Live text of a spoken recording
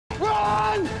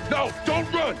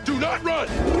run! Do not run!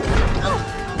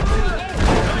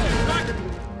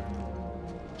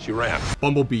 She ran.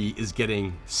 Bumblebee is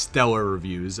getting stellar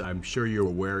reviews. I'm sure you're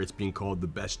aware it's being called the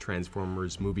best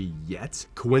Transformers movie yet.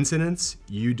 Coincidence?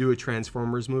 You do a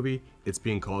Transformers movie, it's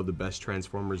being called the best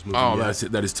Transformers movie yet. Oh,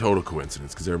 that is total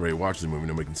coincidence, because everybody watches the movie,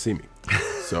 nobody can see me.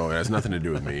 So it has nothing to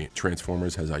do with me.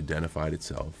 Transformers has identified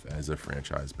itself as a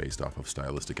franchise based off of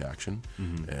stylistic action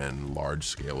and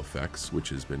large-scale effects, which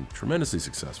has been tremendously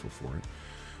successful for it.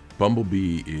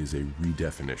 Bumblebee is a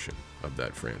redefinition of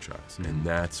that franchise, and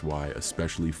that's why,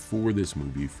 especially for this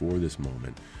movie, for this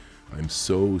moment, I'm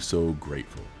so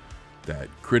grateful that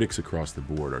critics across the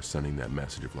board are sending that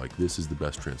message of like, this is the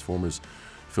best Transformers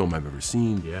film I've ever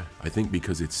seen. Yeah. I think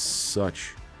because it's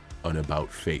such an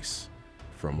about face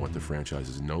from what the franchise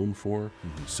is known for.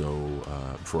 So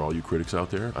for all you critics out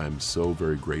there, I'm so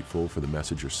very grateful for the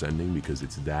message you're sending, because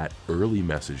it's that early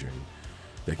messaging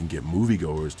that can get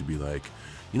moviegoers to be like,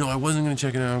 you know, I wasn't going to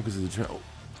check it out because of the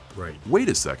Right. Wait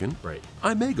a second. Right.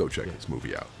 I may go check this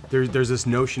movie out. There's this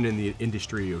notion in the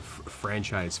industry of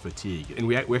franchise fatigue, and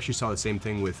we actually saw the same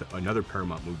thing with another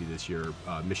Paramount movie this year,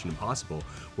 Mission Impossible,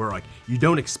 where like you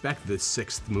don't expect the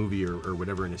 6th movie or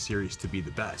whatever in a series to be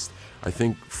the best. I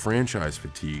think franchise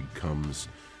fatigue comes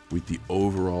with the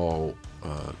overall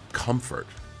comfort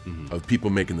of people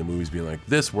making the movies being like,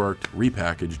 this worked,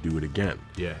 repackage, do it again.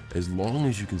 Yeah. As long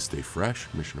as you can stay fresh,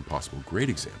 Mission Impossible, great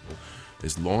example.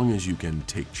 As long as you can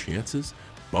take chances,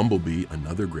 Bumblebee,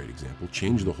 another great example,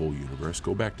 change the whole universe,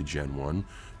 go back to Gen 1,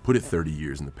 put it 30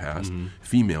 years in the past,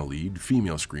 female lead,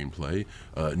 female screenplay,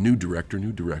 new director,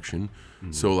 new direction.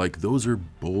 So like those are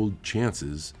bold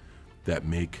chances that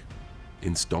make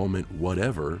installment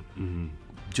whatever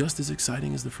just as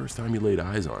exciting as the first time you laid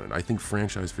eyes on it. I think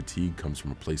franchise fatigue comes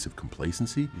from a place of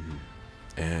complacency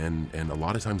and a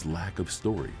lot of times lack of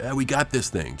story. Yeah, we got this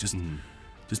thing, just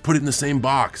put it in the same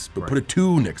box, but put a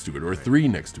 2 next to it or a 3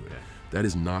 next to it. That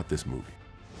is not this movie.